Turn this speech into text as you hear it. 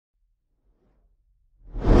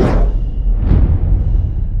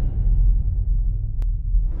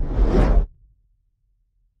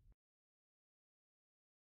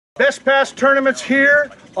B.A.S.S tournaments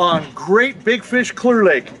here on Great Big Fish Clear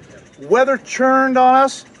Lake. Weather churned on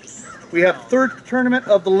us. We have third tournament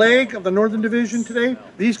of the leg of the Northern Division today.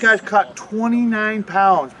 These guys caught 29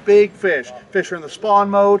 pounds, big fish. Fish are in the spawn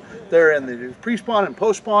mode, they're in the pre-spawn and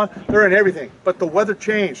post-spawn, they're in everything. But the weather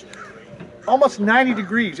changed. Almost 90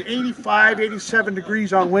 degrees, 85, 87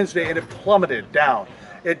 degrees on Wednesday, and it plummeted down.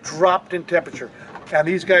 It dropped in temperature, and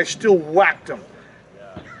these guys still whacked them.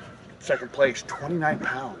 Second place, 29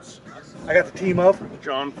 pounds. I got the team of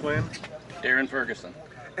John Flynn, Darin Ferguson.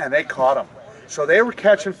 And they caught them. So they were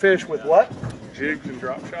catching fish with what? jigs and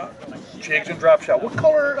drop shot. Jigs and drop shot. What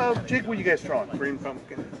color of jig were you guys throwing? Green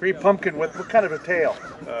pumpkin. Green pumpkin with what kind of a tail?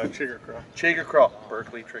 Chigger craw. Chigger craw.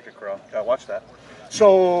 Berkeley Chigger craw. Gotta watch that.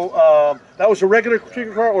 So that was a regular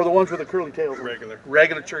Chigger craw or the ones with the curly tails? Regular.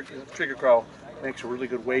 Regular Chigger craw. Makes a really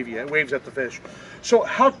good wavy. It waves at the fish. So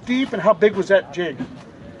how deep and how big was that jig?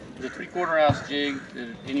 The 3/4 ounce jig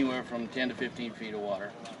did anywhere from 10 to 15 feet of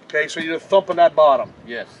water. Okay, so you're thumping that bottom.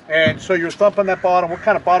 Yes. And so you're thumping that bottom. What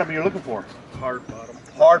kind of bottom are you looking for? Hard bottom.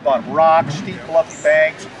 Hard bottom. Rocks, steep, bluffy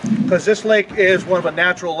banks. Because this lake is one of a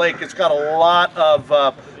natural lake. It's got a lot of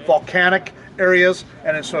volcanic areas,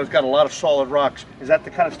 and so it's got a lot of solid rocks. Is that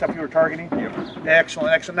the kind of stuff you were targeting? Yep.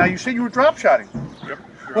 Excellent, excellent. Now you said you were drop shotting. Yep.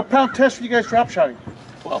 What pound test are you guys drop shotting?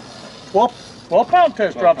 12 pound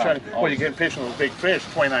test drop shotting. Well, you're getting fish on those big fish,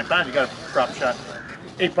 29 pounds, you got to drop shot.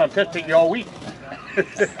 8 pound test take you all week.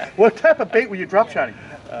 What type of bait were you drop shotting?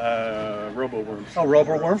 Robo worms. Oh,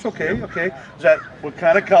 robo worms, okay, okay. Is that, what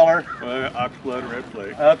kind of color? Oxblood red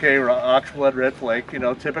flake. Okay, oxblood red flake, you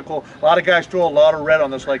know, typical. A lot of guys throw a lot of red on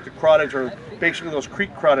this, like the crawdads are basically those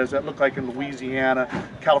creek crawdads that look like in Louisiana,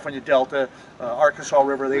 California Delta, Arkansas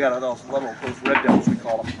River. They got those red devils, we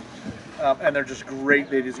call them. And they're just great.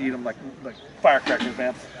 They just eat them like firecrackers,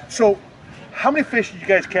 man. So, how many fish did you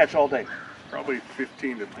guys catch all day? Probably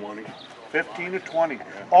 15 to 20. 15 to 20. Yeah.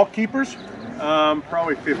 All keepers?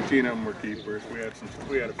 Probably 15 of them were keepers. We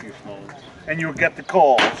had a few small ones. And you would get the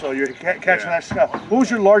call, so you're catching that stuff. What was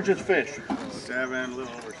your largest fish? 7, a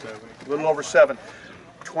little over 7. A little over 7.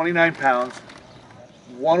 29 pounds,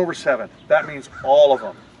 1 over 7. That means all of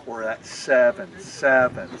them were at 7,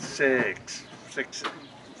 7, 6, 6,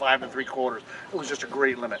 5 3/4. It was just a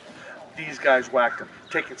great limit. These guys whacked them,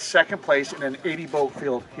 taking second place in an 80 boat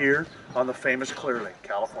field here on the famous Clear Lake,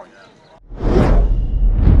 California.